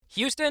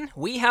Houston,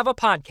 we have a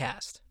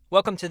podcast.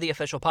 Welcome to the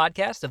official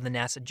podcast of the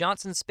NASA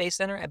Johnson Space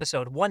Center,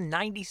 episode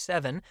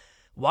 197,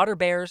 Water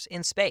Bears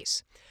in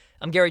Space.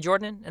 I'm Gary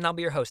Jordan, and I'll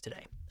be your host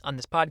today. On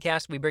this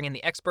podcast, we bring in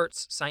the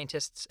experts,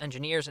 scientists,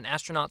 engineers, and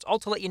astronauts, all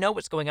to let you know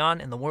what's going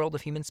on in the world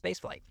of human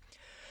spaceflight.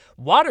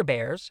 Water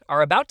bears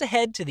are about to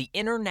head to the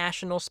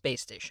International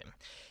Space Station.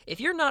 If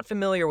you're not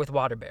familiar with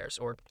water bears,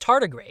 or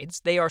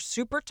tardigrades, they are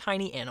super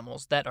tiny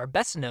animals that are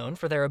best known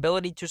for their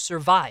ability to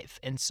survive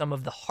in some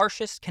of the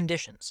harshest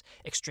conditions: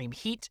 extreme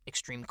heat,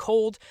 extreme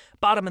cold,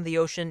 bottom of the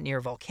ocean,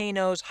 near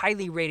volcanoes,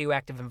 highly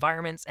radioactive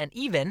environments, and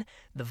even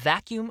the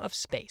vacuum of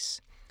space.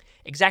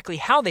 Exactly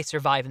how they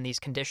survive in these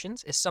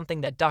conditions is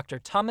something that Dr.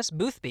 Thomas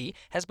Boothby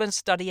has been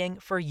studying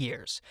for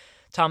years.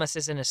 Thomas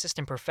is an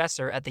assistant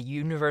professor at the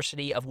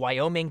University of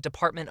Wyoming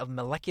Department of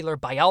Molecular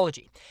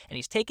Biology, and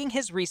he's taking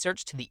his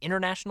research to the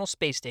International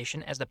Space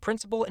Station as the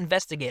principal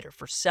investigator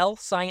for Cell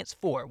Science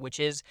 4, which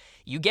is,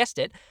 you guessed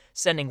it,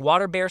 sending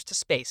water bears to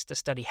space to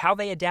study how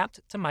they adapt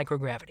to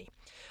microgravity.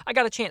 I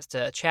got a chance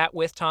to chat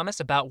with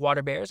Thomas about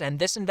water bears and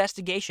this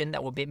investigation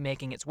that will be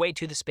making its way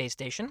to the space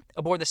station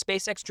aboard the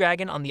SpaceX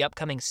Dragon on the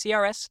upcoming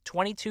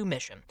CRS-22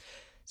 mission.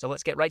 So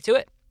let's get right to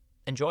it.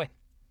 Enjoy.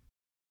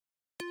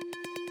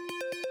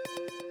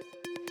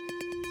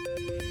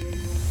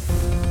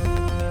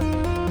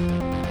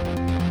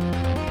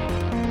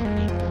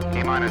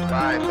 T-minus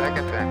 5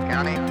 seconds and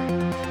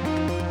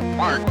counting.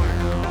 Mark.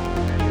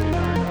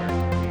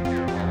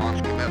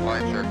 Launch commit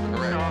lights are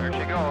correct. There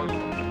she goes.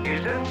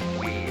 Houston,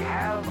 we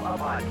have a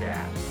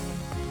podcast.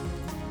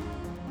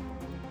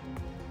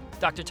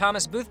 Dr.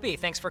 Thomas Boothby,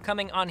 thanks for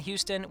coming on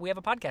Houston. We have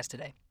a podcast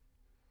today.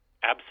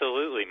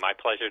 Absolutely. My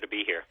pleasure to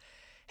be here.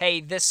 Hey,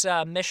 this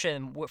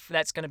mission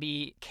that's going to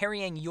be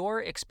carrying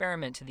your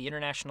experiment to the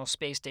International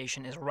Space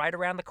Station is right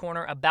around the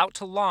corner, about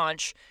to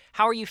launch.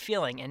 How are you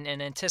feeling in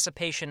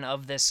anticipation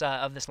of this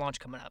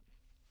launch coming up?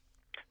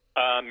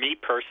 Me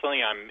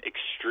personally, I'm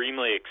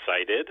extremely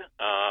excited.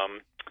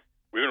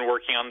 We've been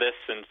working on this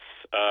since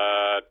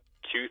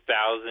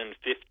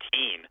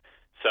 2015,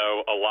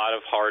 so a lot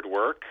of hard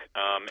work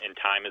and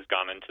time has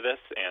gone into this,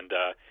 and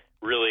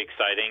really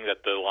exciting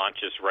that the launch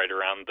is right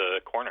around the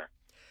corner.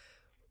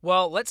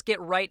 Well, let's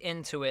get right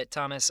into it,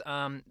 Thomas.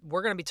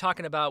 We're going to be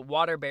talking about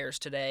water bears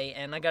today,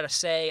 and I got to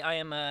say, I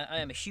am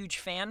a huge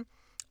fan.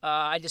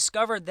 I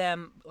discovered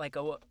them I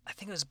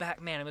think it was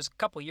it was a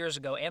couple years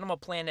ago. Animal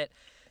Planet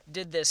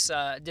did this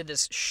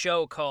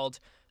show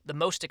called The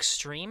Most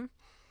Extreme,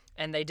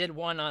 and they did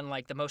one on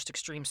the most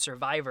extreme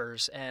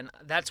survivors, and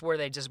that's where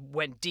they just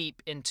went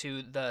deep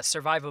into the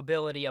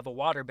survivability of a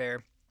water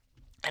bear.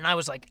 And I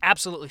was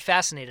absolutely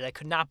fascinated. I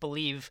could not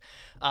believe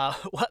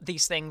what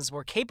these things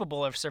were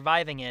capable of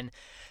surviving in.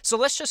 So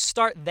let's just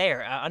start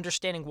there,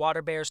 understanding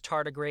water bears,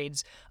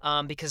 tardigrades,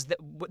 because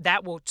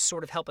that will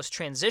sort of help us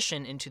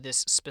transition into this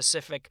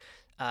specific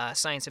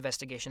science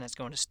investigation that's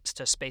going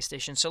to space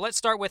station. So let's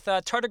start with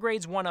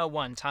Tardigrades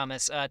 101,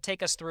 Thomas.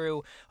 Take us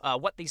through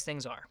what these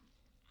things are.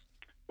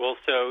 Well,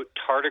 so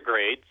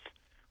tardigrades,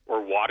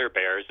 or water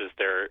bears as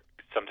they're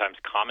sometimes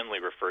commonly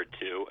referred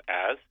to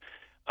as,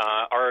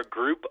 are a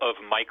group of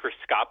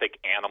microscopic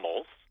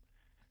animals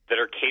that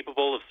are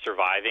capable of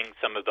surviving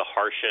some of the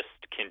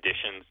harshest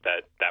conditions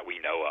that we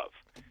know of.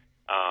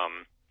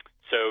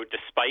 So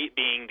despite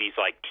being these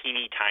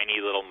teeny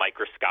tiny little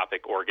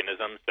microscopic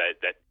organisms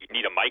that you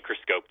need a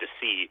microscope to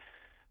see,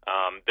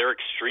 they're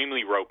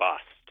extremely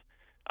robust.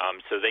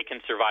 So they can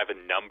survive a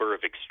number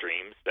of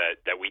extremes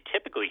that we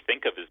typically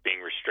think of as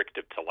being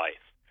restrictive to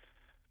life.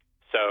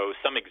 So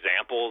some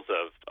examples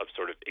of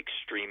sort of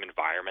extreme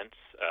environments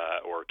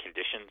or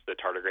conditions that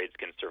tardigrades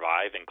can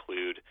survive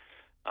include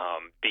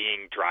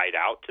being dried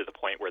out to the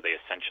point where they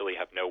essentially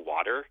have no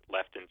water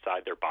left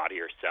inside their body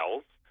or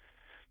cells.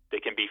 They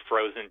can be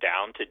frozen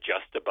down to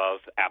just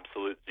above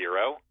absolute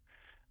zero.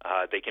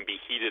 They can be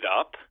heated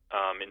up,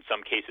 in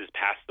some cases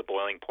past the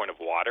boiling point of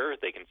water.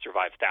 They can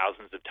survive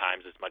thousands of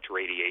times as much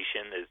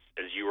radiation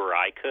as you or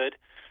I could.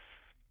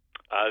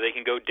 They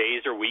can go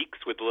days or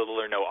weeks with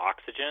little or no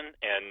oxygen,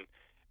 and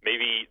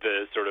maybe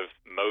the sort of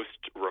most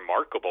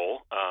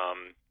remarkable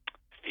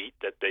feat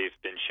that they've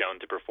been shown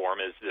to perform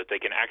is that they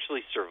can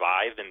actually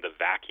survive in the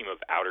vacuum of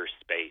outer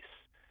space.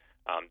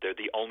 They're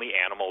the only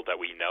animal that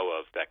we know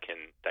of that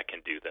can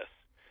do this.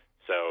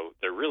 So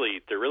they're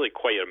really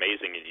quite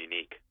amazing and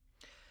unique.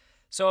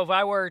 So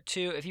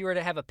if you were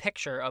to have a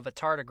picture of a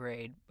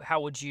tardigrade,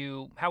 how would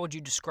you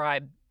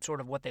describe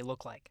sort of what they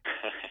look like?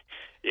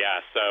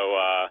 Yeah,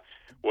 so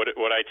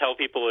what I tell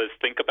people is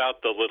think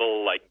about the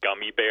little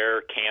gummy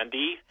bear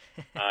candy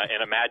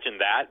and imagine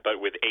that, but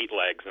with 8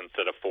 legs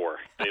instead of 4.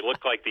 They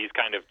look like these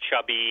kind of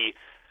chubby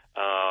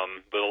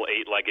little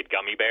 8-legged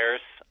gummy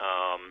bears.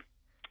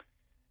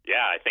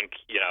 Yeah, I think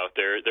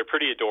they're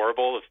pretty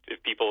adorable.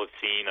 If people have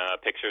seen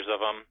pictures of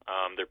them,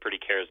 they're pretty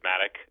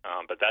charismatic.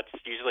 But that's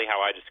usually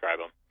how I describe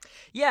them.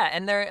 Yeah,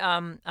 and they're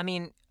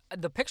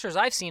the pictures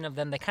I've seen of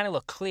them, they kind of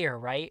look clear,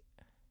 right?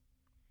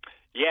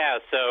 Yeah,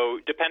 so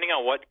depending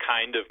on what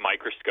kind of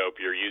microscope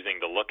you're using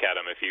to look at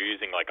them, if you're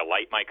using a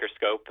light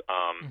microscope,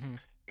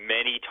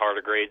 Many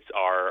tardigrades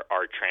are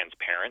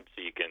transparent,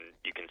 so you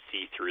can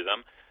see through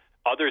them.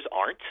 Others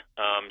aren't.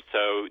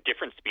 So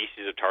different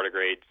species of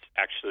tardigrades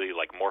actually,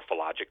 like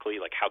morphologically,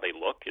 like how they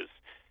look is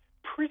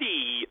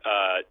pretty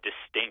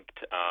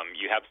distinct.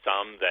 You have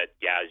some that,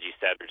 yeah, as you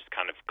said, are just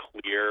kind of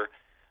clear.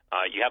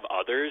 You have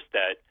others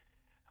that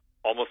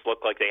almost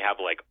look like they have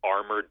like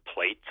armored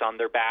plates on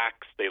their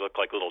backs. They look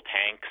like little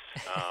tanks,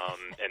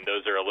 and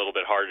those are a little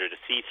bit harder to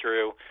see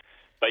through.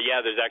 But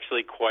yeah, there's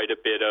actually quite a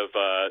bit of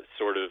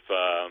sort of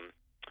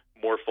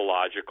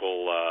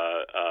morphological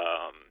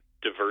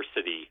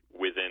diversity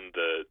within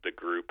the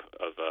group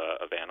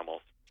of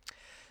animals.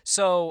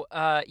 So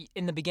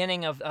in the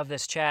beginning of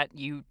this chat,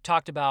 you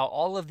talked about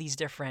all of these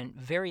different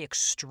very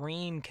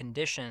extreme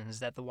conditions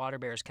that the water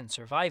bears can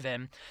survive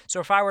in. So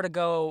if I were to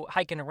go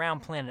hiking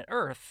around planet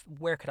Earth,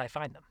 where could I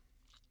find them?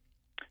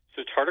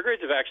 So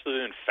tardigrades have actually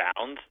been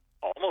found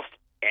almost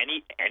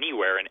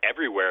anywhere and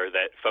everywhere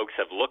that folks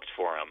have looked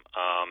for them.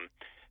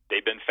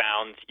 They've been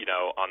found,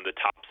 on the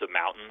tops of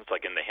mountains,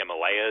 like in the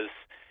Himalayas,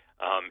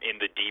 in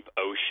the deep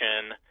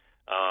ocean,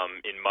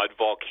 in mud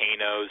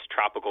volcanoes,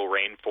 tropical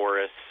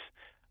rainforests,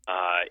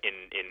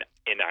 in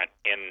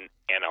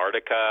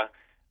Antarctica.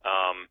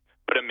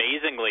 But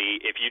amazingly,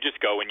 if you just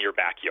go in your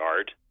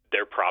backyard,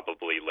 they're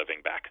probably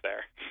living back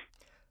there.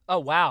 Oh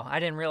wow! I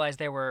didn't realize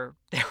they were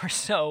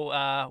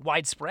so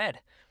widespread.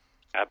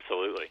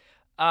 Absolutely.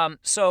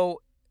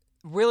 So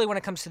really, when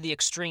it comes to the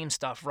extreme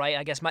stuff, right?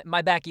 I guess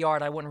my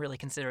backyard, I wouldn't really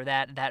consider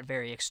that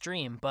very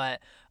extreme,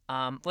 but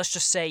let's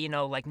just say,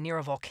 like near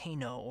a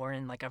volcano or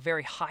in like a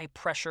very high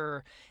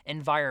pressure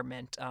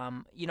environment,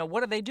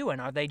 what are they doing?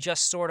 Are they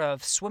just sort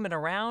of swimming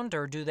around,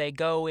 or do they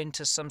go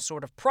into some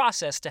sort of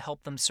process to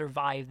help them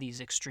survive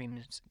these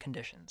extreme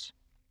conditions?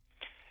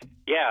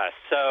 Yeah,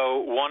 so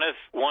one of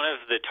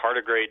the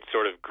tardigrade's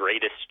sort of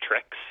greatest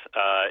tricks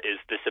is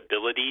this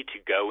ability to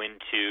go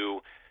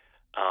into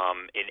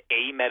an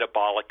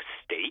ametabolic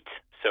state,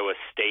 so a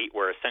state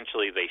where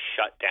essentially they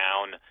shut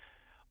down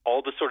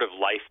all the sort of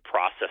life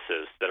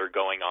processes that are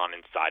going on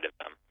inside of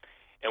them.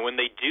 And when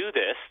they do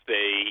this,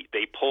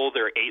 they pull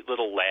their 8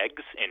 little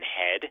legs and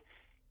head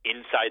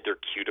inside their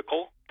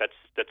cuticle. That's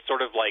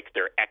sort of like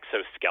their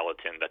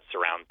exoskeleton that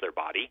surrounds their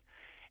body.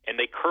 And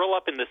they curl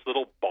up in this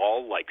little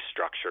ball-like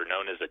structure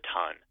known as a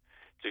ton.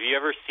 So have you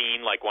ever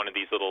seen like one of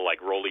these little like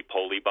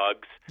roly-poly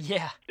bugs?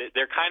 Yeah.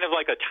 They're kind of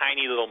like a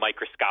tiny little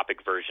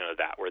microscopic version of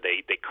that, where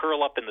they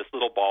curl up in this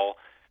little ball.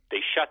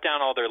 They shut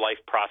down all their life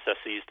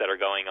processes that are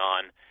going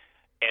on.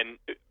 And,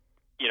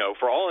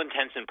 for all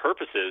intents and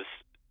purposes,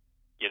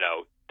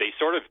 they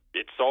sort of,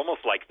 it's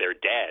almost like they're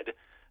dead.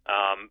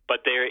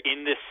 But they're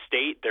in this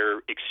state,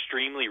 they're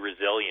extremely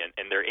resilient,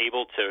 and they're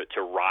able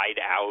to ride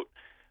out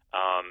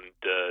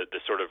the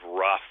sort of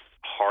rough,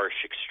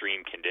 harsh,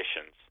 extreme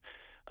conditions.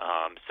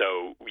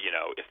 So,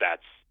 if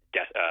that's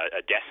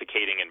a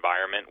desiccating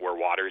environment where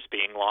water's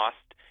being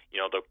lost,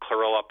 they'll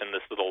curl up in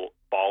this little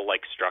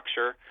ball-like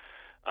structure,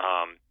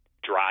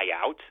 dry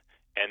out,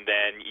 and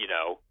then,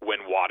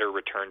 when water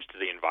returns to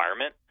the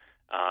environment,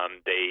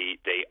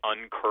 they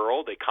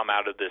uncurl, they come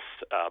out of this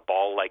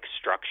ball-like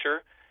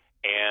structure,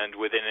 and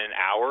within an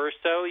hour or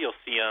so, you'll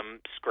see them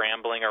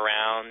scrambling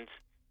around,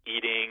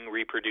 eating,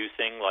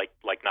 reproducing, like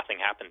nothing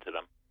happened to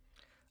them.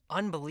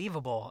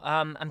 Unbelievable.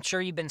 I'm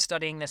sure you've been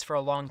studying this for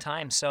a long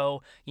time.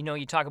 So,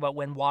 you talk about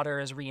when water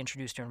is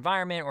reintroduced to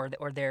environment,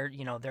 or they're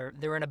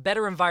in a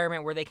better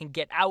environment where they can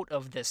get out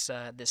of this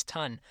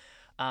ton.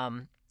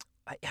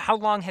 How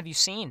long have you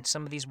seen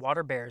some of these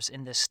water bears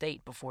in this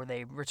state before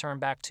they return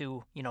back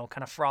to,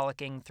 kind of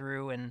frolicking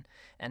through and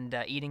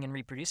eating and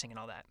reproducing and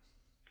all that?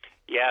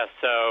 Yeah,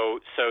 so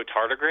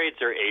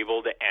tardigrades are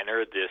able to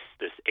enter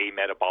this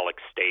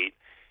ametabolic state,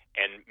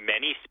 and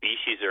many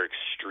species are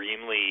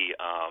extremely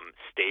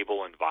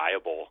stable and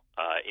viable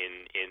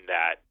in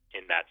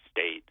that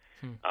state.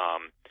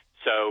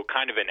 So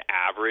kind of an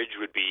average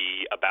would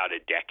be about a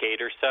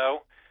decade or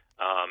so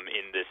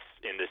in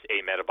this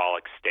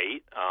ametabolic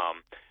state.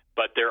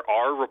 But there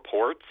are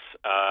reports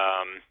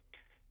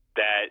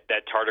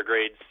that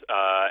tardigrades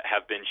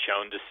have been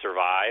shown to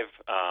survive,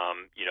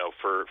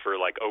 for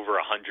like over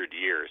 100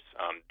 years.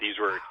 These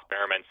were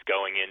experiments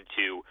going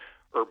into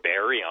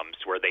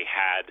herbariums where they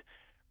had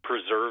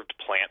preserved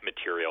plant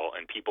material,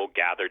 and people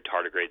gathered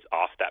tardigrades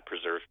off that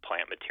preserved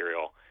plant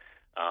material,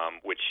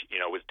 which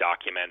was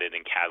documented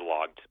and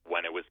cataloged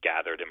when it was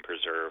gathered and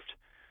preserved.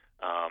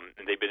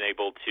 And they've been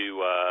able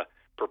to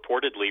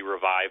purportedly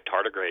revive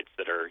tardigrades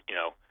that are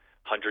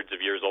hundreds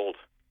of years old.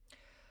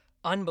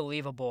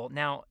 Unbelievable.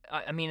 Now,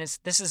 I mean,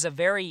 this is a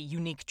very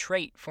unique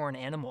trait for an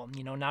animal.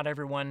 Not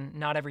every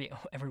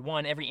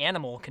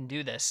animal can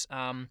do this.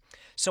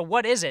 So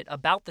what is it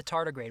about the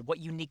tardigrade? What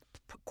unique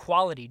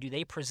quality do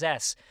they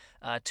possess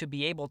to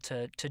be able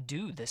to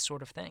do this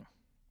sort of thing?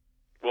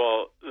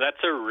 Well,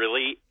 that's a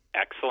really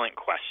excellent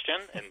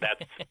question, and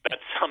that's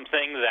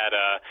something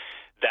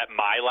that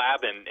my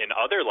lab and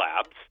other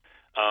labs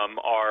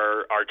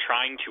are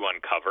trying to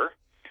uncover.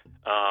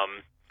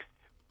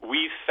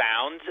 We've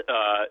found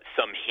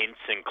some hints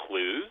and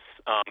clues,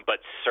 but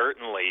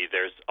certainly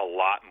there's a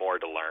lot more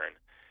to learn.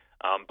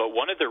 But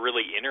one of the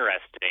really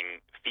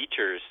interesting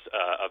features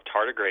of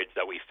tardigrades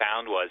that we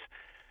found was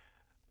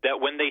that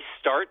when they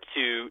start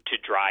to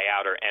dry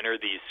out or enter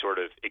these sort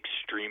of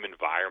extreme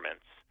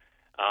environments,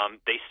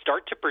 they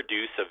start to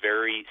produce a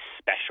very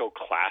special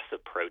class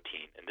of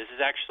protein. And this is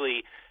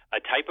actually a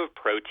type of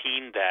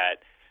protein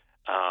that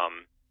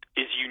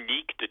is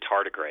unique to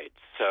tardigrades.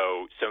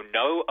 So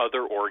no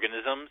other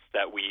organisms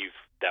that we've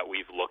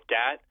looked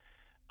at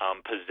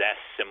possess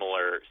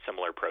similar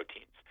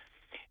proteins.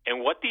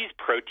 And what these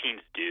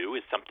proteins do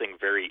is something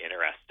very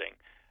interesting.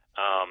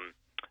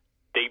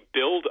 They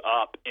build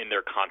up in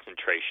their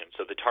concentration.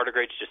 So the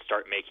tardigrades just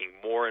start making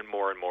more and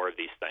more and more of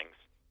these things.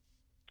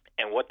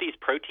 And what these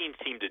proteins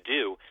seem to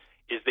do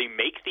is they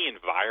make the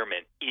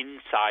environment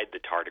inside the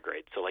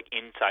tardigrade, so like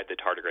inside the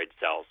tardigrade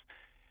cells,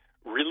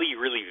 really,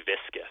 really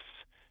viscous.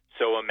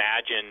 So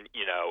imagine,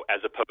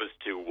 as opposed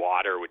to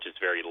water, which is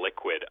very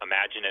liquid,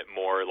 imagine it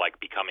more like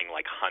becoming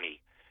like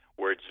honey,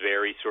 where it's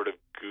very sort of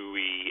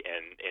gooey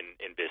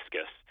and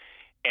viscous.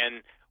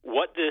 And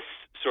what this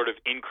sort of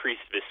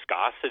increased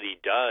viscosity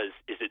does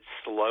is it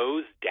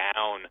slows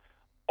down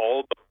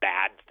all the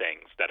bad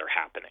things that are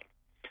happening.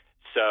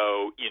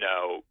 So,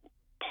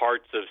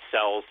 parts of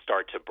cells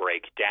start to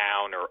break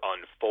down or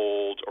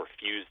unfold or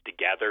fuse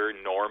together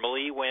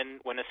normally when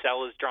a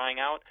cell is drying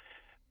out.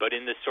 But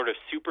in this sort of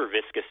super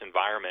viscous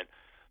environment,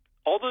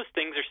 all those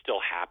things are still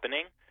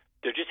happening.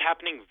 They're just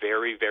happening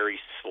very, very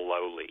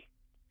slowly.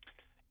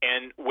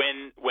 And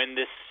when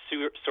this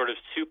sort of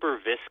super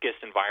viscous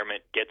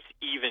environment gets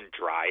even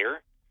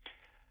drier,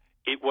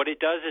 what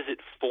it does is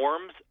it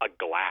forms a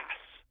glass,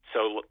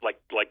 so like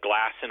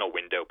glass in a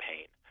window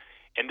pane.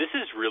 And this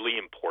is really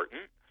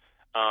important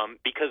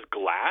because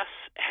glass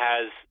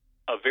has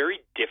a very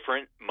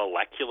different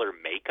molecular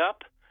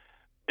makeup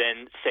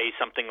than, say,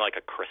 something like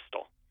a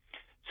crystal.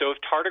 So if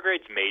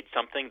tardigrades made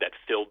something that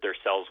filled their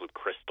cells with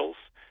crystals,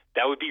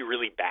 that would be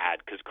really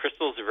bad because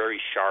crystals are very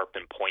sharp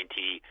and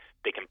pointy.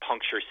 They can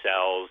puncture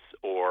cells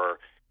or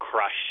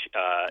crush,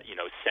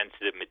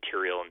 sensitive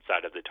material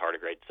inside of the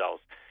tardigrade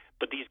cells.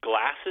 But these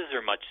glasses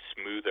are much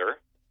smoother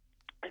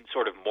and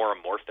sort of more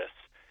amorphous,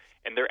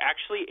 and they're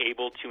actually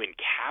able to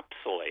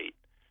encapsulate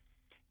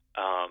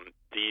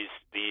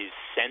these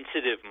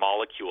sensitive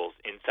molecules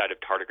inside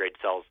of tardigrade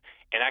cells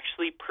and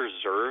actually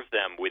preserve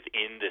them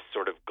within this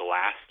sort of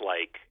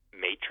glass-like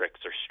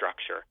matrix or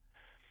structure.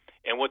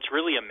 And what's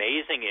really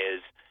amazing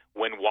is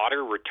when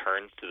water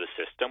returns to the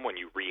system, when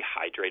you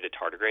rehydrate a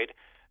tardigrade,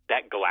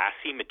 that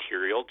glassy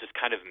material just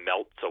kind of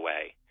melts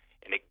away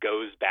and it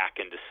goes back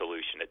into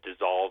solution. It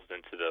dissolves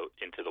into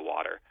the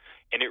water.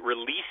 And it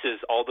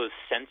releases all those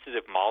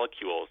sensitive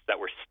molecules that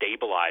were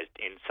stabilized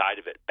inside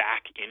of it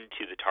back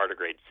into the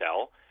tardigrade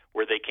cell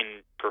where they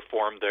can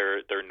perform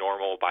their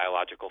normal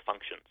biological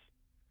functions.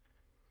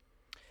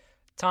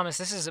 Thomas,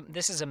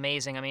 this is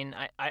amazing. I mean,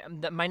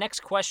 my next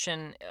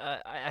question,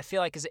 I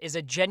feel like is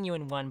a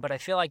genuine one, but I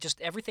feel like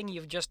just everything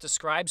you've just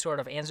described sort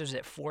of answers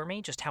it for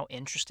me, just how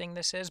interesting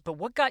this is. But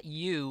what got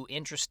you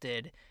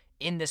interested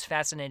in this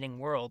fascinating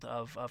world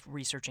of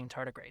researching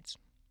tardigrades?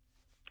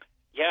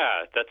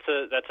 Yeah,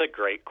 that's a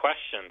great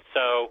question.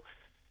 So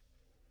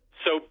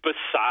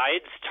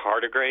besides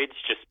tardigrades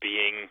just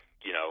being,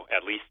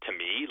 at least to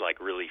me, like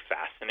really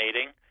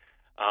fascinating,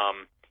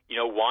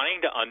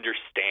 wanting to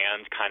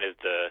understand kind of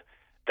the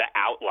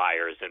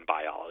outliers in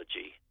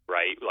biology,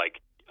 right?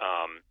 Like,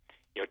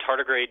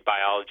 tardigrade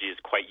biology is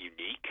quite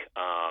unique,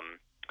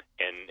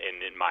 and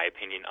in my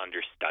opinion,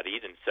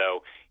 understudied. And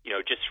so,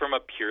 just from a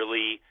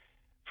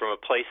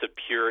place of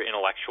pure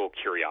intellectual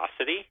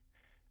curiosity,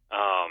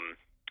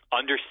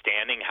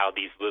 understanding how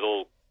these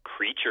little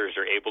creatures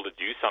are able to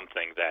do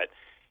something that,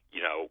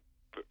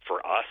 for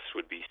us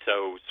would be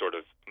so sort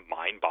of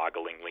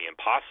mind-bogglingly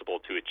impossible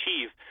to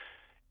achieve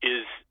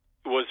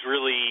was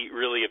really,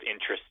 really of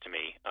interest to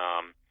me.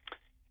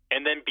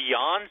 And then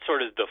beyond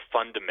sort of the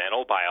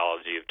fundamental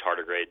biology of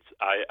tardigrades,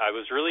 I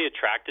was really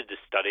attracted to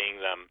studying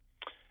them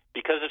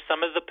because of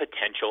some of the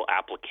potential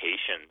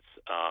applications.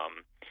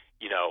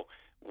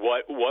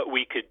 What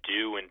we could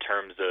do in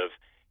terms of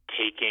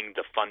taking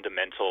the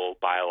fundamental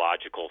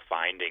biological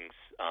findings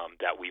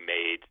that we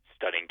made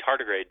studying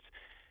tardigrades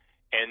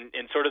and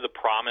sort of the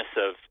promise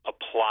of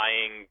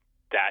applying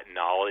that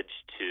knowledge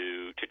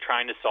to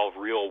trying to solve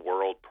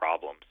real-world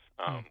problems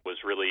was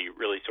really,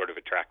 really sort of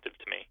attractive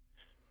to me.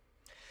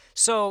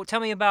 So tell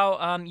me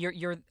about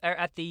you're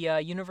at the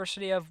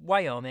University of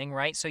Wyoming,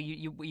 right? So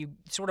you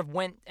sort of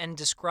went and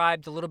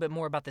described a little bit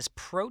more about this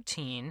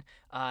protein,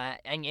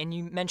 and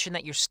you mentioned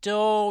that you're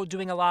still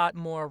doing a lot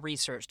more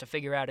research to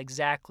figure out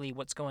exactly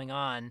what's going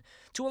on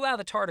to allow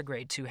the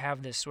tardigrade to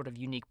have this sort of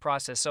unique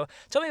process. So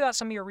tell me about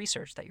some of your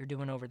research that you're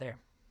doing over there.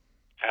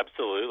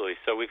 Absolutely.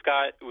 So we've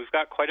got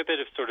quite a bit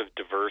of sort of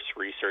diverse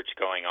research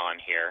going on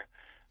here.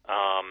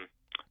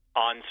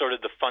 On sort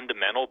of the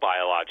fundamental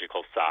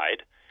biological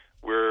side,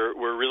 we're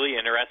really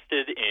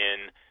interested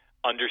in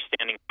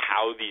understanding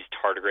how these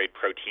tardigrade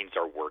proteins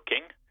are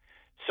working.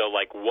 So,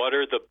 like, what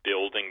are the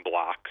building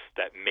blocks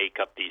that make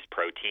up these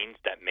proteins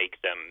that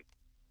make them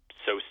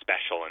so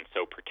special and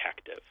so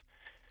protective?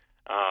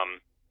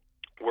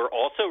 We're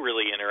also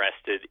really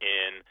interested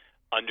in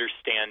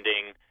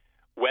understanding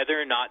whether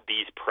or not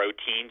these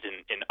proteins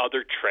and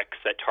other tricks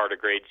that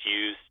tardigrades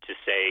use to,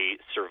 say,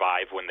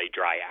 survive when they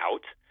dry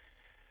out,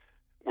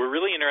 we're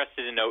really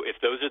interested to know if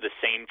those are the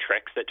same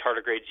tricks that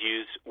tardigrades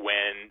use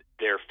when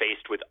they're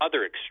faced with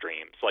other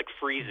extremes, like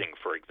freezing,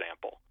 for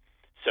example.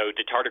 So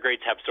do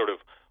tardigrades have sort of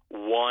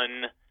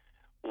one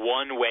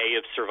way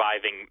of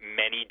surviving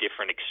many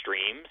different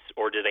extremes,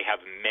 or do they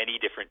have many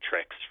different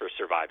tricks for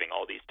surviving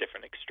all these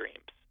different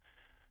extremes?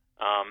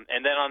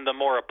 And then on the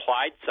more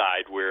applied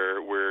side, we're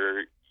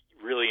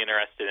really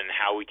interested in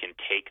how we can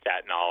take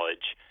that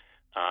knowledge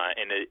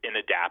and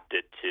adapt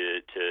it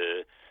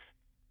to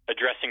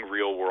addressing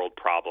real-world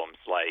problems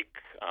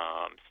like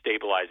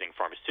stabilizing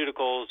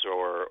pharmaceuticals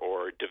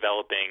or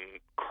developing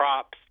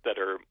crops that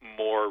are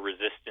more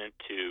resistant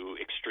to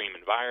extreme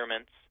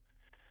environments.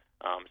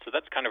 So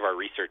that's kind of our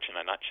research in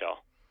a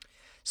nutshell.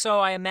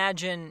 So I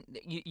imagine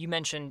you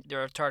mentioned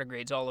there are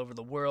tardigrades all over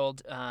the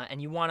world,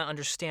 and you want to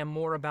understand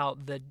more about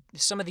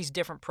some of these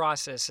different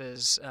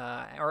processes,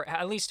 or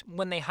at least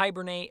when they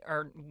hibernate,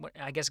 or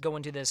I guess go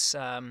into this.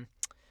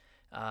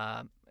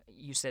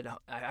 You said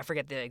I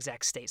forget the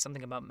exact state,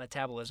 something about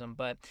metabolism,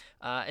 but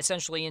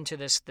essentially into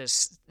this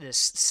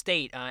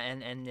state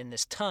and in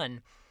this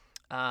ton.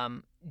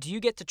 Do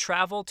you get to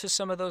travel to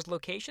some of those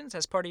locations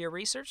as part of your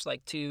research,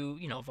 like to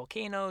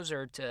volcanoes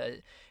or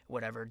to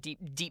whatever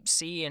deep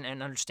sea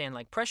and understand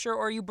like pressure,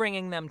 or are you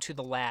bringing them to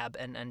the lab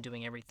and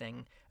doing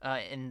everything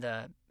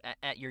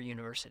at your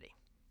university?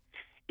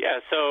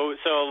 Yeah, so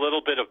a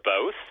little bit of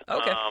both.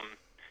 Okay.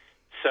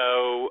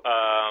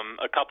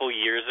 A couple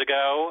years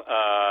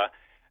ago,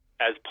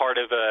 as part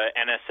of a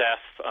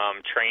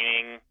NSF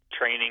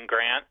training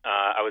grant,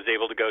 I was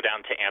able to go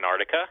down to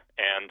Antarctica,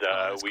 and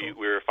we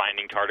were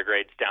finding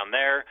tardigrades down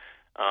there,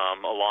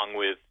 along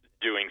with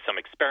doing some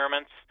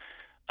experiments.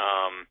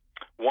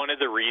 One of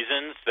the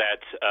reasons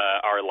that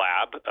our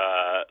lab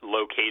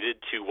located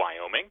to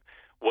Wyoming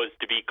was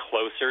to be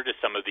closer to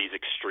some of these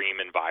extreme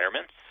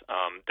environments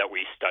that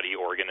we study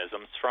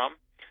organisms from.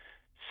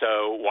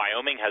 So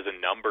Wyoming has a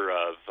number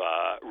of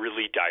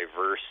really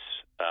diverse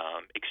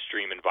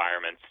extreme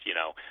environments.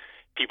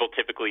 People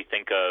typically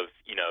think of,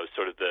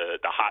 sort of the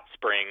hot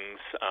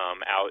springs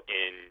out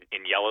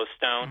in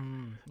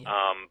Yellowstone.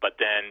 But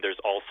then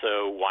there's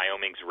also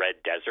Wyoming's Red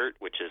Desert,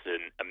 which is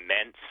an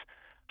immense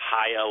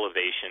high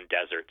elevation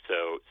desert.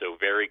 So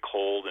very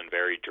cold and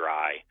very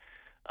dry,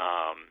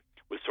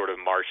 with sort of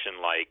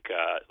Martian-like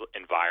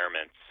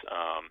environments.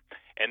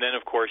 And then,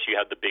 of course, you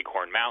have the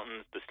Bighorn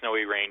Mountains, the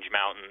Snowy Range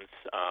Mountains.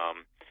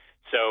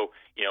 So,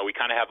 we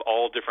kind of have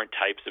all different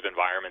types of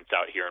environments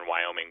out here in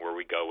Wyoming where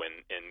we go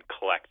and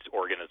collect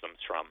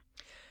organisms from.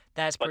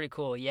 That's pretty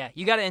cool, yeah.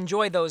 You got to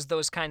enjoy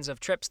those kinds of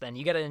trips then.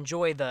 You got to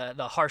enjoy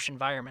the harsh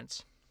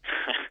environments.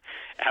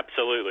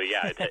 Absolutely,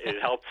 yeah.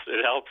 It helps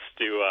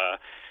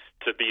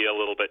to be a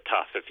little bit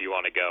tough if you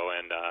want to go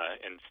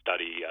and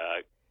study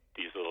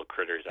these little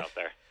critters out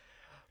there.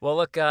 Well,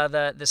 look,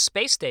 the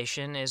space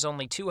station is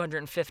only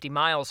 250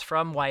 miles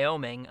from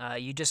Wyoming.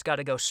 You just got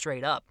to go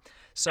straight up.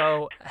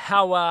 So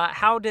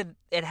how did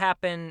it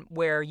happen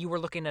where you were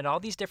looking at all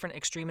these different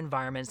extreme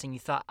environments and you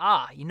thought,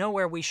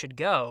 where we should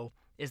go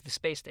is the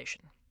space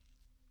station?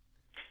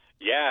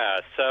 Yeah,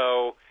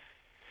 so,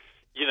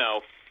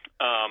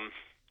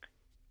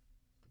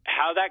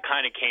 how that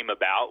kind of came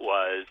about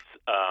was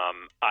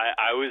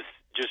I was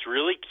just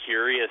really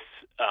curious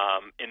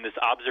in this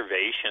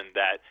observation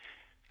that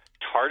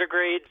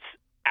tardigrades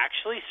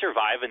actually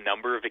survive a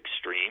number of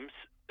extremes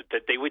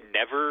that they would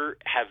never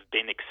have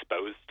been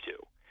exposed to.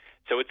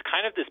 So it's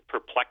kind of this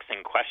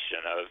perplexing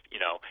question of,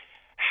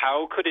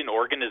 how could an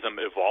organism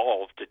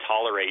evolve to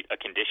tolerate a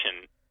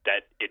condition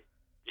that it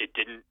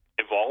didn't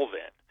evolve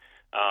in?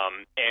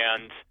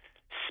 And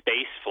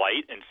space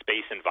flight and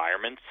space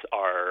environments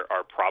are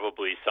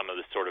probably some of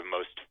the sort of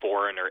most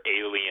foreign or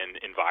alien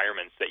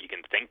environments that you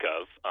can think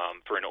of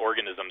for an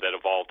organism that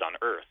evolved on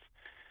Earth.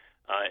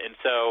 And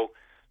so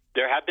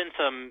there have been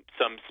some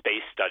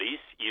space studies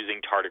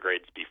using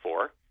tardigrades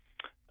before.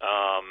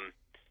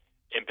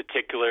 In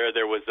particular,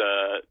 there was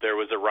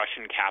a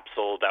Russian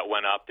capsule that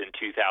went up in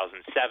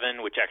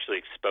 2007, which actually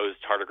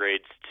exposed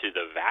tardigrades to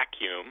the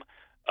vacuum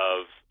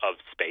of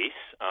space,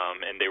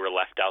 and they were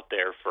left out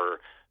there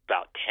for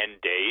about 10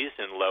 days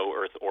in low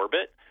Earth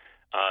orbit,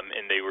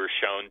 and they were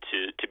shown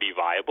to be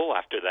viable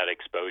after that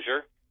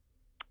exposure.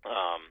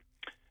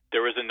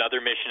 There was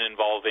another mission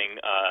involving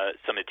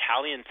some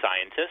Italian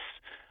scientists,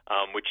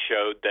 which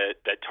showed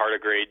that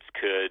tardigrades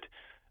could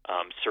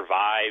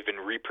survive and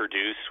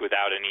reproduce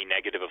without any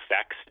negative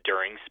effects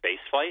during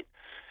spaceflight.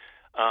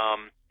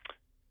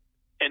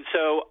 And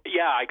so,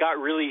 I got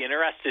really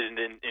interested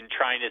in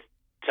trying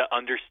to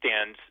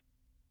understand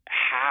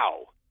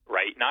how,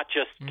 right? Not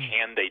just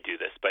can they do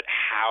this, but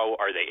how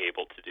are they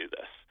able to do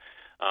this?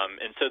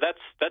 And so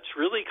that's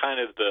really kind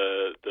of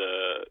the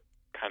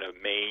kind of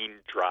main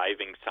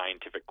driving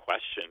scientific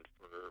question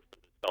for the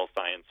Cell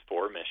Science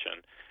 4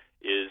 mission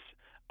is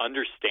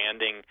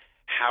understanding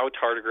how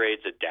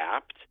tardigrades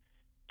adapt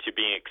to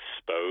being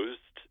exposed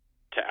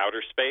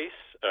outer space,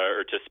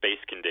 or to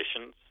space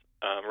conditions,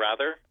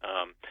 rather.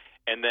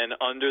 And then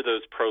under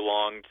those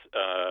prolonged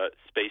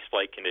space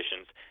flight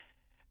conditions,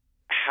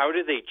 how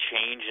do they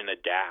change and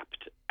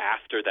adapt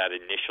after that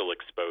initial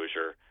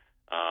exposure,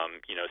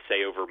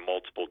 say over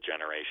multiple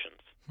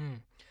generations?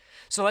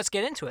 So let's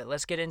get into it.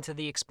 Let's get into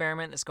the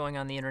experiment that's going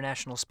on the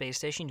International Space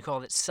Station. You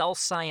called it Cell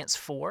Science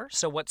 4.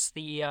 So what's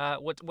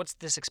what's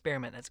this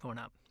experiment that's going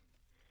up?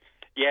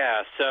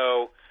 Yeah,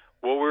 so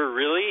what we're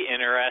really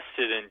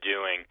interested in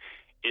doing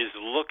is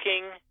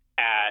looking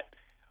at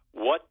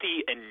what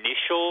the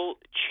initial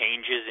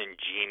changes in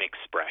gene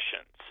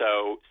expression,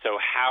 so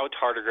how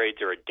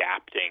tardigrades are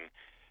adapting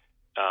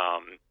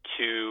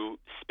to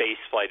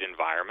spaceflight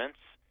environments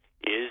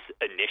is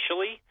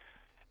initially,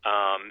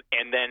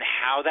 and then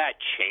how that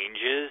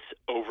changes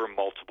over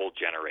multiple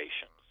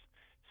generations.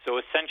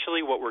 So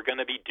essentially what we're going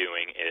to be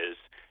doing is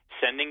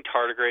sending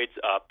tardigrades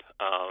up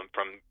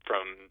from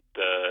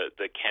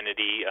the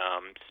Kennedy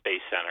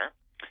Space Center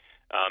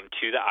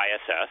to the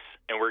ISS,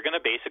 and we're going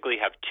to basically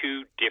have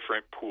two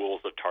different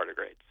pools of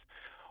tardigrades.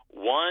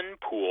 One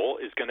pool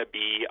is going to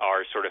be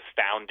our sort of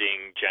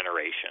founding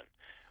generation,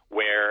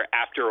 where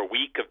after a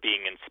week of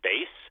being in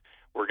space,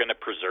 we're going to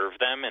preserve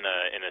them in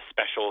a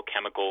special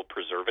chemical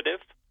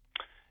preservative.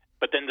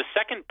 But then the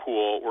second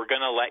pool, we're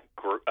going to let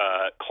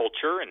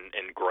culture and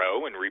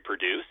grow and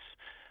reproduce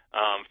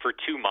for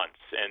 2 months,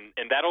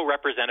 and that'll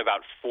represent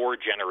about 4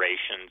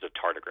 generations of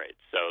tardigrades.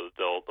 So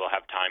they'll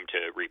have time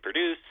to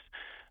reproduce,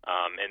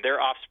 and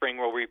their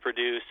offspring will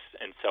reproduce,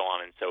 and so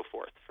on and so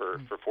forth for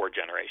 4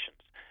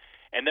 generations.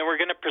 And then we're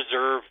going to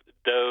preserve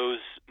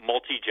those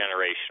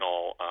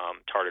multi-generational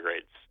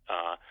tardigrades.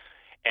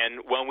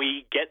 And when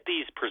we get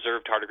these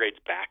preserved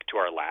tardigrades back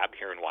to our lab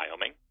here in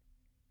Wyoming,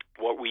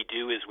 what we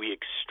do is we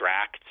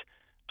extract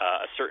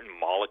a certain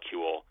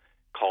molecule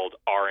called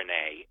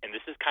RNA, and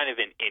this is kind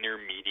of an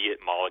intermediate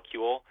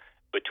molecule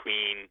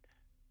between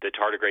the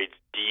tardigrade's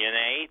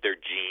DNA, their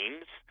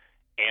genes,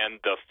 and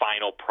the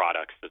final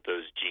products that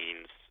those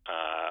genes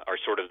are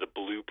sort of the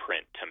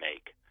blueprint to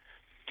make.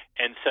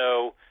 And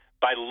so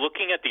by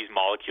looking at these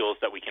molecules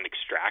that we can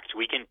extract,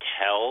 we can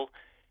tell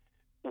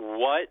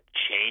what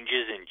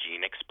changes in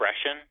gene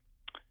expression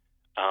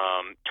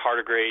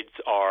tardigrades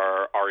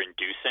are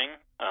inducing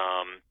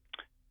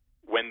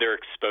when they're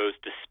exposed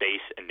to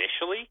space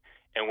initially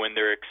and when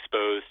they're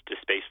exposed to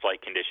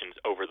spaceflight conditions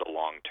over the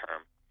long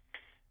term.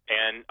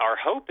 And our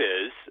hope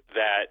is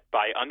that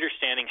by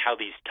understanding how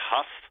these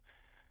tough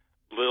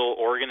little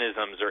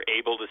organisms are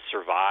able to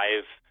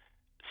survive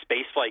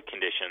spaceflight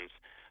conditions,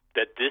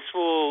 that this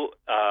will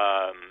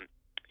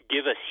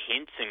give us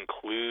hints and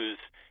clues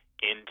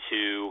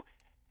into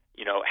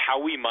how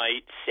we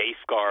might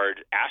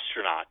safeguard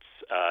astronauts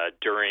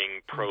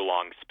during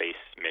prolonged space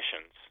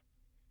missions.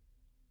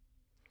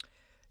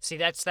 See,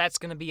 that's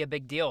going to be a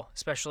big deal,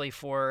 especially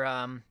for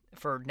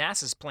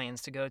NASA's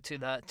plans to go to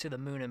the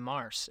Moon and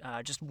Mars.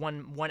 Just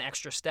one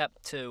extra step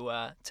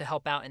to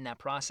help out in that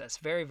process.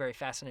 Very, very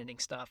fascinating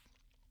stuff.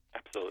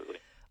 Absolutely.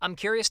 I'm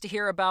curious to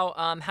hear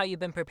about how you've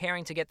been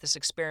preparing to get this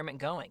experiment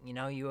going.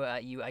 You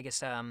I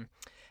guess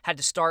had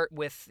to start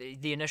with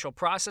the initial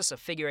process of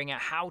figuring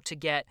out how to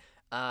get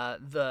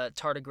the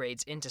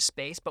tardigrades into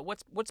space, but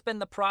what's been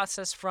the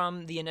process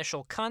from the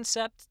initial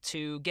concept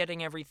to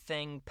getting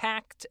everything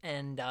packed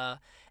and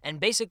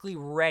basically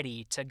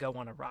ready to go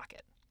on a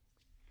rocket?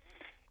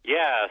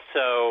 Yeah,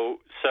 so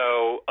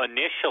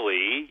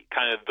initially,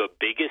 kind of the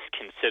biggest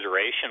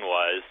consideration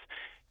was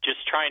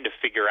just trying to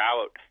figure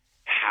out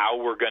how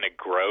we're going to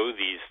grow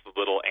these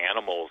little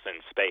animals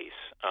in space.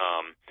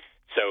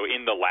 So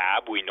in the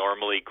lab, we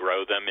normally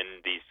grow them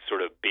in these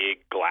sort of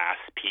big glass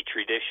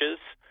petri dishes,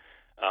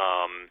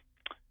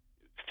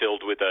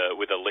 filled with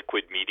a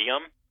liquid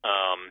medium.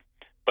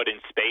 But in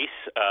space,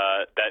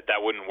 that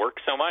wouldn't work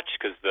so much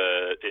because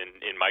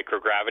in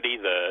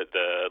microgravity,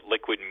 the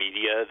liquid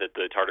media that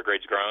the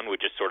tardigrades grown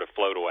would just sort of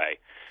float away.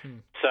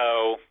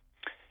 So,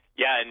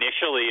 yeah,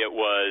 initially it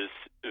was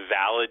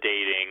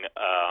validating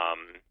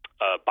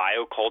a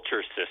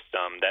bioculture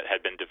system that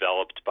had been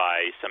developed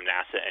by some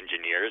NASA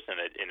engineers and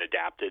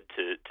adapted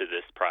to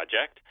this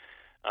project.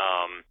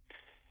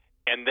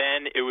 And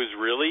then it was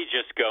really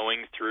just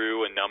going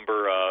through a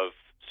number of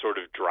sort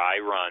of dry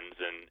runs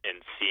and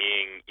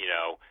seeing,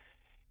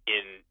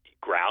 in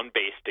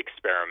ground-based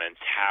experiments,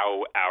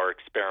 how our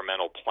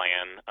experimental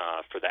plan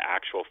for the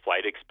actual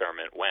flight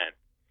experiment went.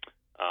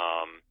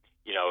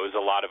 It was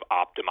a lot of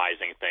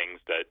optimizing things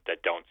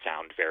that don't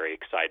sound very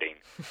exciting,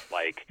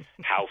 like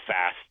how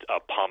fast a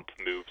pump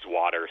moves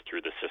water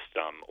through the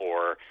system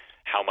or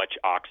how much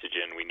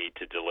oxygen we need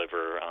to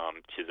deliver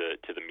to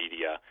the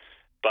media.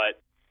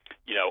 But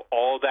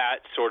all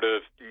that sort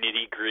of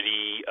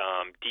nitty-gritty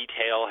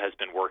detail has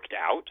been worked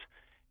out,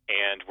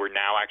 and we're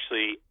now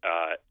actually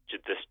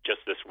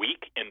just this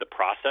week in the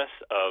process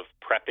of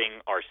prepping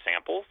our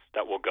samples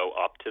that will go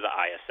up to the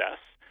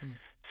ISS.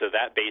 So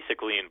that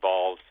basically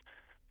involves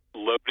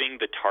loading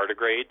the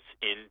tardigrades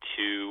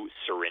into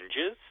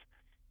syringes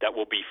that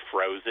will be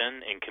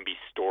frozen and can be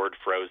stored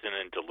frozen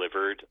and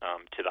delivered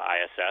to the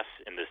ISS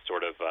in this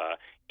sort of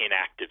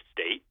inactive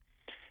state.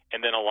 And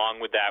then along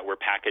with that, we're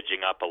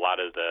packaging up a lot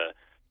of the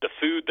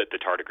food that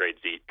the tardigrades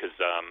eat, because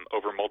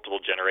over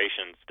multiple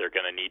generations, they're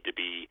going to need to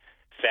be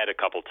fed a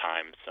couple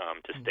times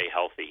to stay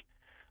healthy.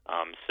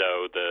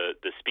 So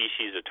the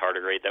species of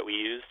tardigrade that we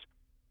use,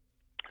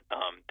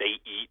 they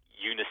eat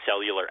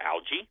unicellular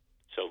algae,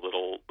 so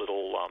little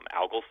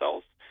algal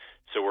cells.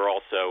 So we're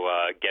also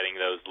getting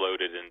those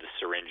loaded into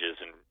syringes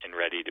and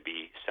ready to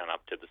be sent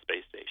up to the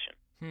space station.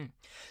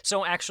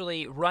 So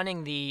actually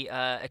running the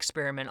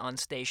experiment on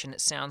station,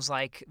 it sounds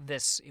like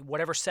this,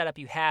 whatever setup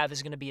you have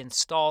is going to be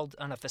installed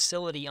on a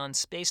facility on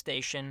space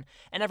station,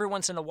 and every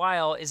once in a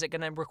while, is it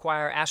going to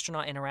require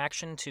astronaut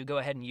interaction to go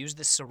ahead and use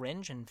this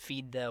syringe and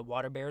feed the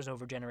water bears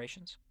over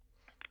generations?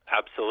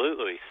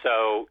 Absolutely.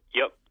 So,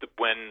 yep,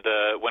 when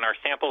our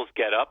samples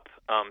get up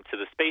to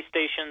the space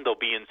station, they'll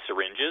be in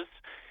syringes,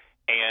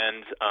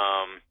 and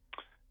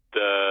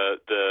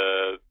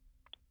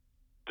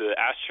the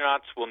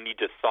astronauts will need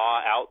to thaw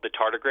out the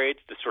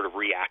tardigrades to sort of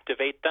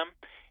reactivate them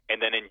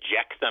and then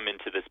inject them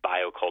into this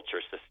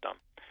bioculture system.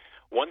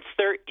 Once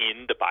they're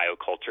in the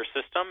bioculture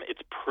system,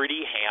 it's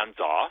pretty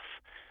hands-off.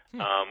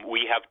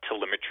 We have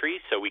telemetry,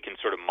 so we can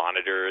sort of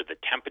monitor the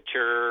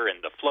temperature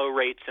and the flow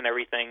rates and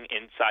everything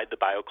inside the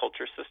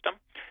bioculture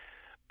system.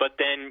 But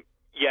then,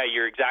 yeah,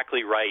 you're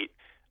exactly right.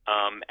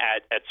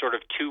 At sort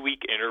of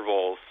 2-week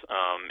intervals,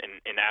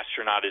 an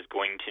astronaut is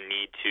going to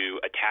need to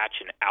attach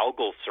an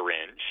algal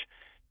syringe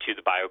to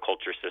the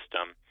bioculture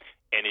system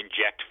and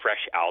inject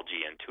fresh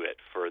algae into it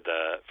for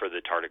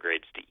the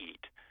tardigrades to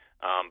eat.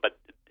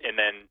 And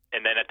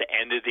then at the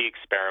end of the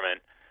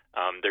experiment,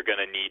 they're going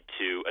to need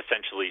to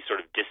essentially sort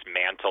of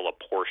dismantle a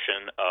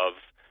portion of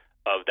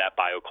that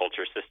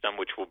bioculture system,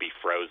 which will be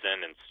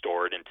frozen and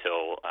stored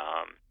until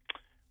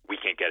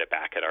we can get it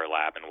back at our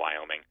lab in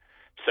Wyoming.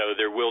 So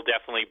there will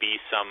definitely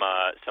be some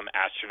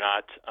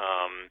astronaut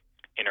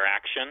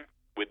interaction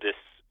with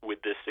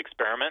this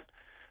experiment.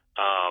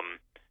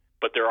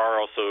 But there are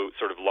also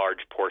sort of large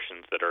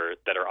portions that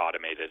are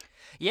automated.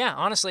 Yeah,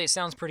 honestly, it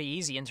sounds pretty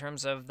easy in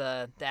terms of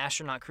the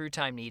astronaut crew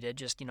time needed.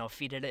 Just,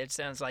 feed it. It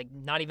sounds like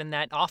not even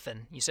that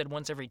often. You said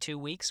once every 2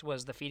 weeks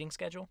was the feeding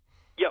schedule?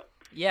 Yep.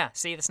 Yeah,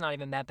 see, that's not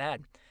even that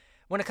bad.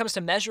 When it comes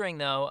to measuring,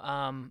 though,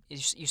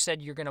 you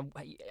said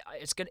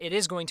it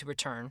is going to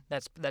return.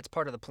 That's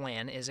part of the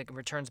plan. Is it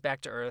returns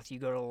back to Earth? You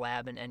go to the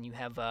lab and you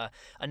have a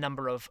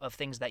number of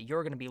things that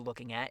you're going to be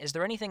looking at. Is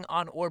there anything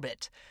on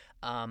orbit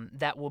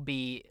that will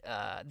be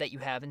that you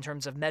have in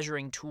terms of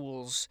measuring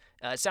tools?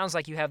 It sounds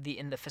like you have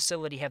in the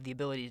facility have the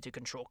ability to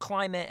control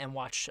climate and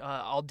watch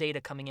all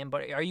data coming in.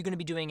 But are you going to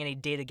be doing any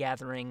data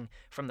gathering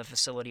from the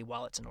facility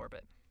while it's in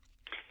orbit?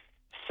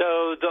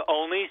 So the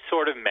only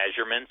sort of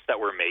measurements that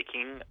we're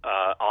making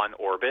on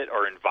orbit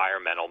are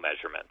environmental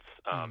measurements.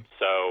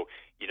 So,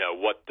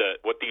 what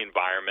the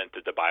environment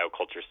that the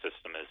bioculture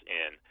system is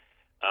in.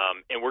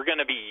 And we're going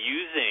to be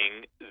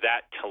using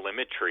that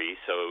telemetry,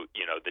 so,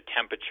 the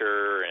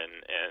temperature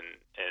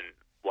and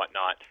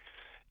whatnot,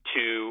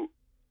 to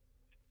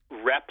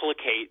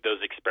replicate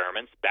those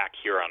experiments back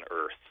here on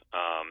Earth.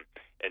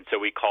 And so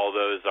we call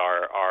those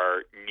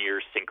our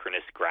near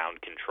synchronous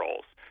ground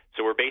controls.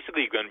 So we're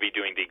basically going to be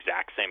doing the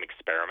exact same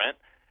experiment,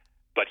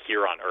 but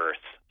here on Earth,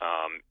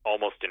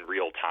 almost in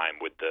real time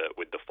with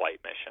the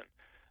flight mission.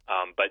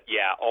 But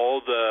yeah,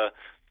 all the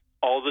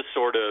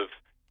sort of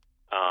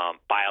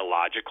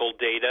biological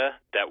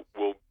data that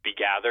will be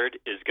gathered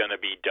is going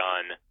to be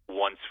done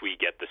once we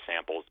get the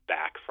samples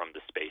back from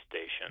the space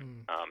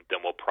station. Then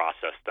we'll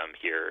process them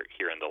here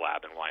in the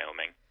lab in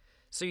Wyoming.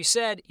 So you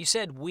said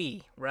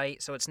we,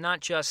 right? So it's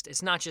not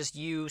just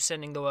you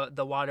sending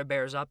the water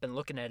bears up and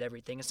looking at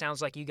everything. It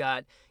sounds like you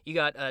got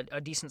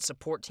a decent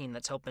support team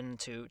that's helping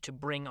to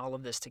bring all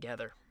of this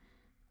together.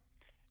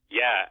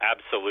 Yeah,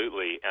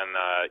 absolutely, and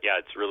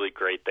it's really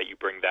great that you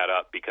bring that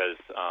up because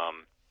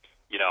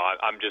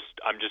I'm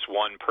just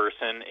one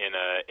person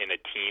in a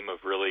team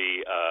of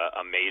really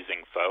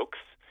amazing folks.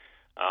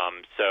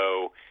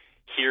 So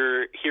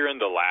here in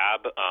the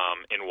lab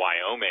in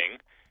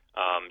Wyoming.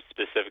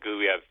 Specifically,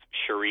 we have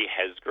Cherie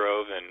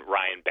Hesgrove and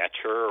Ryan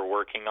Betcher are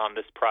working on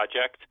this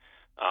project.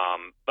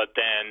 But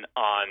then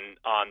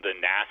on the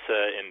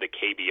NASA and the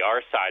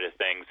KBR side of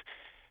things,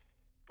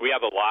 we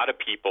have a lot of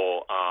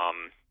people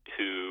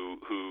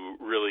who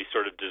really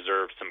sort of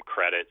deserve some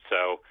credit.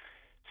 So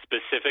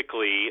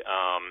specifically,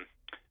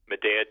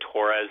 Medea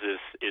Torres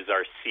is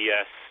our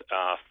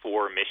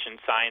CS4 mission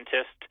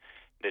scientist.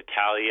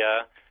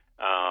 Natalia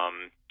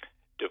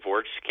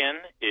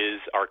Dvorchkin is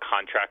our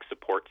contract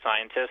support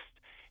scientist.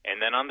 And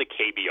then on the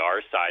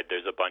KBR side,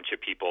 there's a bunch of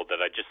people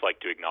that I'd just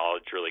like to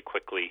acknowledge really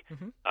quickly.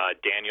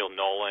 Daniel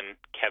Nolan,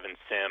 Kevin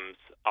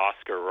Sims,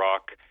 Oscar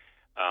Rock,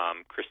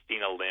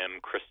 Christina Lim,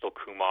 Crystal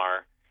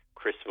Kumar,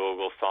 Chris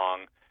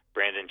Vogelsong,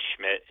 Brandon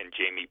Schmidt, and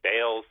Jamie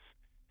Bales,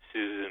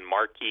 Susan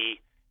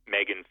Markey,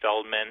 Megan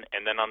Feldman,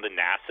 and then on the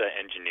NASA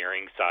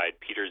engineering side,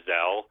 Peter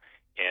Zell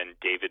and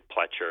David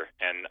Pletcher.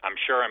 And I'm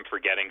sure I'm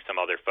forgetting some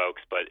other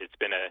folks, but it's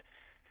been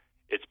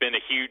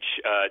a huge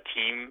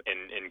team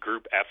and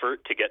group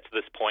effort to get to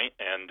this point,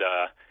 and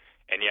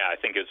And yeah, I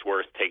think it's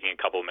worth taking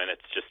a couple of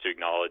minutes just to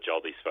acknowledge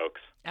all these folks.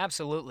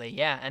 Absolutely,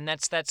 yeah, and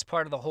that's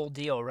part of the whole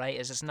deal, right?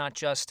 Is it's not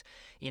just,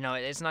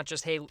 it's not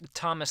just, hey,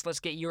 Thomas, let's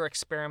get your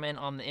experiment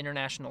on the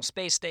International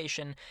Space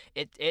Station.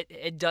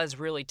 It does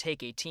really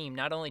take a team,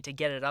 not only to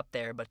get it up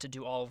there, but to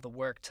do all of the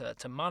work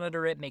to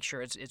monitor it, make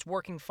sure it's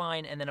working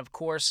fine, and then of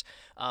course,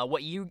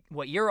 what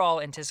you're all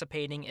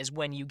anticipating is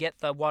when you get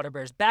the water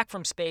bears back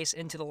from space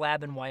into the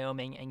lab in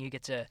Wyoming, and you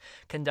get to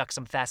conduct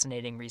some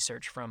fascinating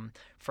research from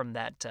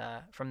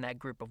that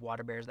group of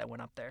water bears that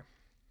went up there.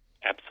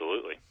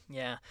 Absolutely.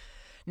 Yeah.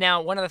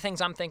 Now, one of the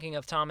things I'm thinking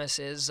of, Thomas,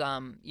 is,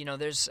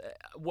 there's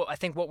I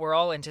think what we're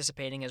all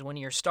anticipating is when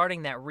you're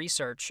starting that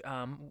research,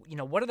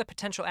 what are the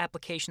potential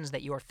applications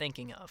that you're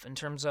thinking of in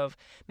terms of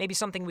maybe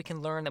something we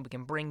can learn that we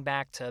can bring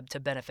back to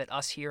benefit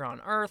us here on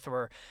Earth,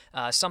 or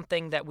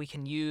something that we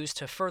can use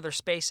to further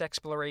space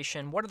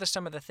exploration? What are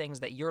some of the things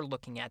that you're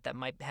looking at that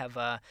might have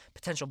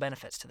potential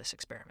benefits to this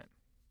experiment?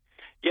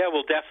 Yeah,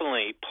 well,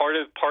 definitely. Part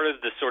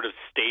of the sort of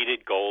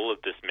stated goal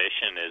of this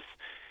mission is,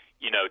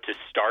 to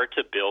start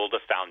to build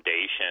a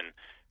foundation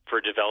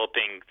for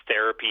developing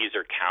therapies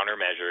or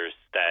countermeasures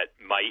that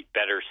might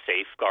better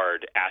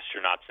safeguard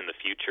astronauts in the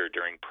future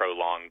during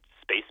prolonged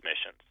space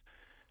missions.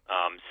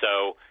 As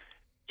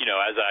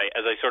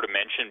I sort of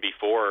mentioned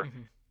before,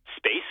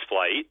 space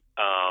flight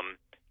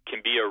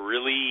can be a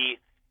really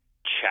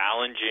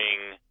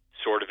challenging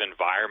sort of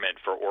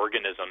environment for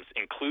organisms,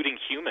 including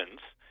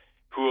humans,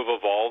 who have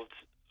evolved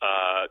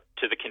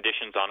to the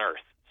conditions on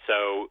Earth.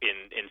 So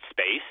in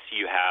space,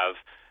 you have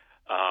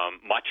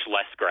much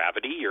less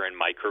gravity. You're in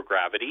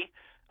microgravity,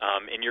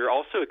 and you're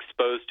also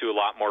exposed to a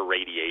lot more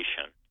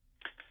radiation.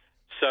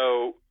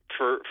 So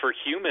for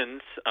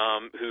humans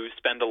who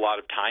spend a lot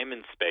of time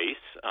in space,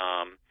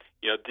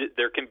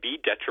 there can be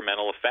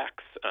detrimental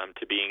effects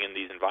to being in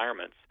these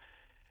environments.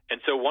 And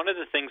so one of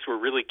the things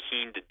we're really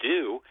keen to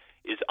do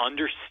is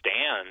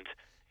understand,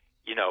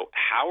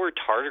 how are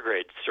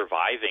tardigrades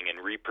surviving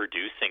and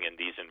reproducing in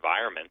these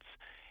environments?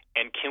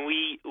 And can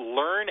we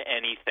learn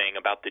anything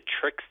about the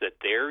tricks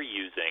that they're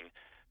using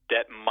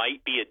that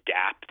might be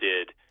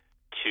adapted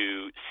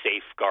to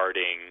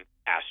safeguarding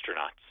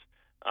astronauts?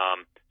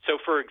 So,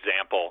 for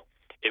example,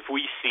 if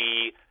we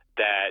see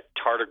that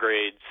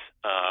tardigrades,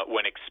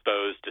 when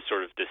exposed to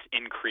sort of this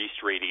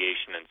increased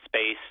radiation in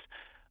space,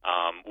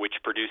 which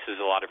produces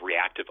a lot of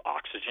reactive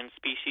oxygen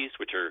species,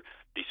 which are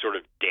these sort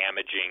of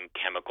damaging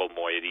chemical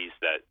moieties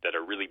that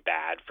are really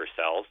bad for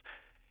cells.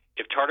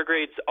 If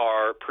tardigrades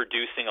are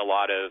producing a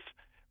lot of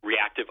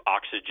reactive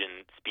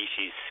oxygen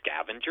species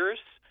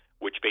scavengers,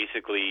 which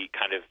basically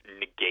kind of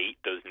negate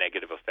those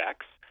negative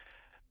effects,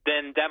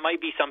 then that might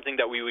be something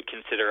that we would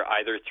consider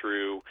either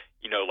through,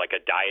 like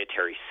a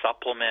dietary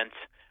supplement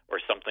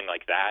or something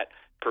like that,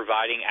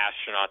 providing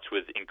astronauts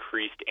with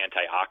increased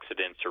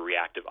antioxidants or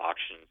reactive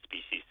oxygen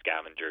species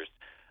scavengers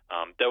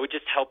that would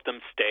just help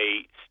them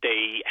stay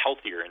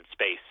healthier in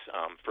space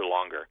for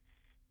longer.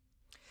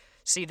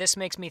 See, this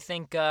makes me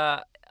think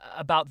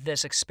about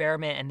this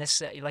experiment, and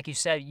this, like you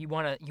said, you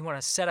want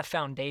to set a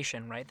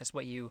foundation, right? That's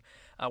what you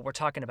were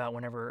talking about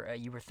whenever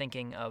you were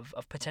thinking of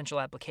potential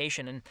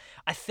application, and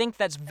I think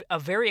that's a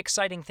very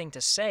exciting thing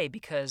to say,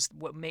 because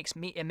it makes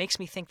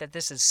me think that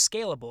this is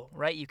scalable,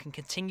 right? You can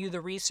continue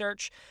the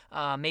research,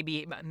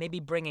 maybe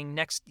bringing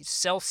next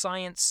cell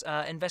science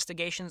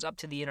investigations up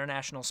to the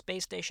International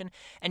Space Station,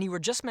 and you were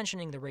just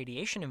mentioning the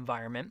radiation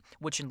environment,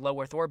 which in low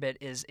Earth orbit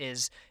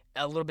is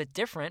a little bit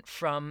different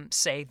from,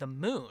 say, the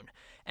moon.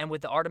 And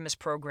with the Artemis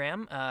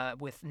program,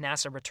 with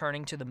NASA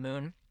returning to the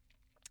moon,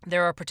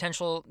 there are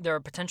potential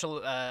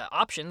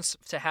options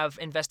to have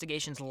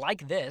investigations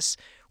like this,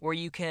 where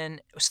you can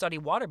study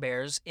water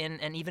bears in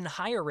an even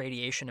higher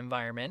radiation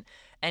environment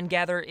and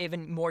gather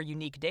even more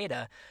unique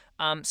data.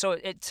 So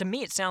to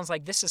me, it sounds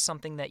like this is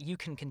something that you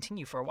can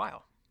continue for a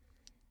while.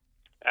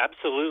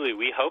 Absolutely,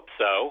 we hope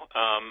so.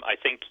 I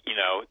think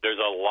there's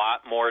a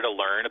lot more to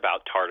learn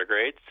about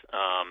tardigrades.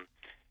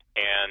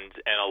 And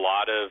a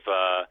lot of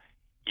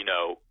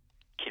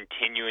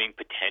continuing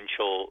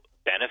potential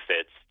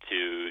benefits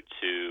to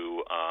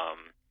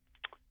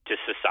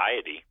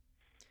society.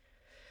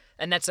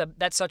 And that's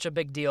such a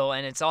big deal,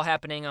 and it's all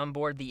happening on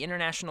board the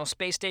International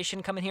Space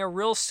Station, coming here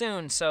real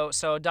soon.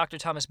 So Dr.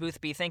 Thomas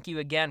Boothby, thank you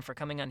again for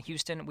coming on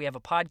Houston. We have a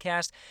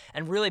podcast,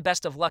 and really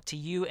best of luck to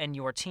you and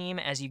your team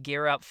as you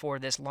gear up for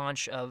this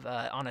launch of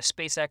on a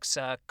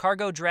SpaceX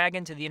Cargo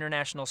Dragon to the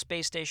International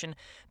Space Station.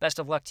 Best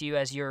of luck to you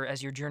as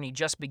your journey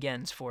just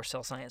begins for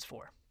Cell Science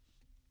 4.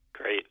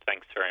 Great,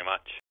 thanks very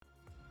much.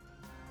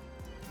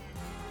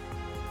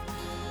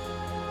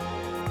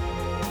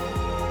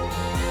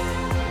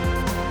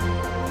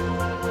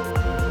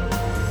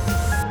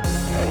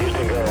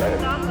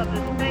 Stop of the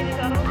space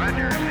shuttle.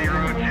 Roger,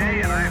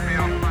 0G, and I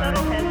feel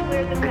Shuttle has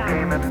cleared the tower.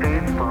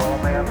 For all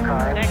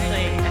mankind. It's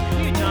actually a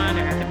huge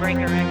honor to break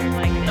a record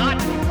like this. Not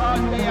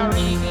because they are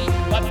easy,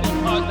 but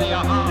because they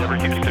are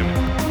hard. Houston,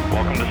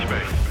 welcome to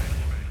space.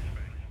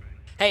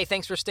 Hey,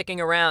 thanks for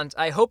sticking around.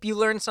 I hope you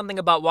learned something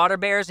about water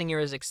bears and you're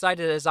as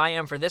excited as I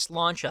am for this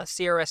launch,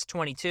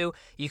 CRS-22.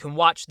 You can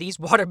watch these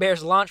water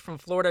bears launch from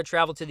Florida,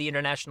 travel to the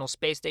International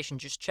Space Station.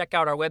 Just check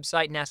out our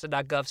website,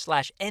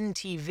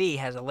 nasa.gov/NTV,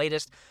 has the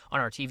latest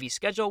on our TV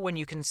schedule when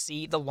you can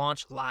see the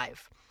launch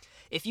live.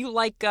 If you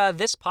like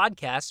this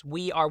podcast,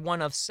 we are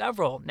one of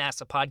several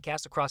NASA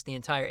podcasts across the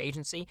entire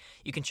agency.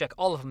 You can check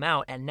all of them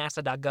out at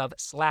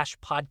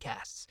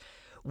nasa.gov/podcasts.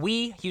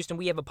 We, Houston,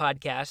 We Have a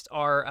Podcast,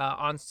 are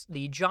on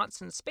the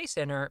Johnson Space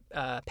Center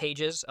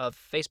pages of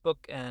Facebook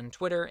and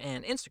Twitter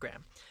and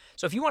Instagram.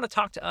 So if you want to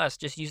talk to us,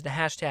 just use the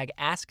hashtag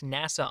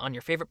AskNASA on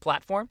your favorite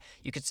platform.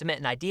 You could submit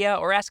an idea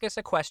or ask us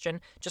a question.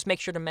 Just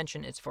make sure to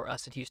mention it's for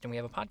us at Houston We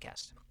Have a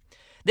Podcast.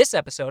 This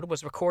episode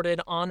was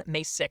recorded on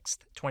May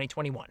 6th,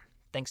 2021.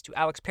 Thanks to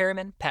Alex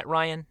Perriman, Pat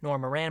Ryan, Nora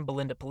Moran,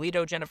 Belinda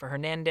Polito, Jennifer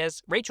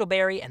Hernandez, Rachel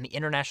Berry, and the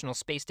International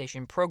Space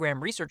Station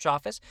Program Research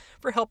Office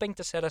for helping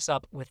to set us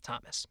up with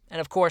Thomas. And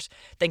of course,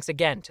 thanks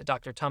again to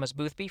Dr. Thomas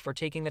Boothby for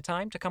taking the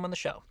time to come on the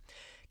show.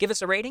 Give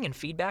us a rating and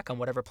feedback on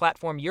whatever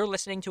platform you're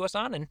listening to us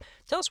on, and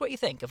tell us what you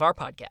think of our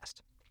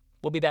podcast.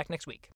 We'll be back next week.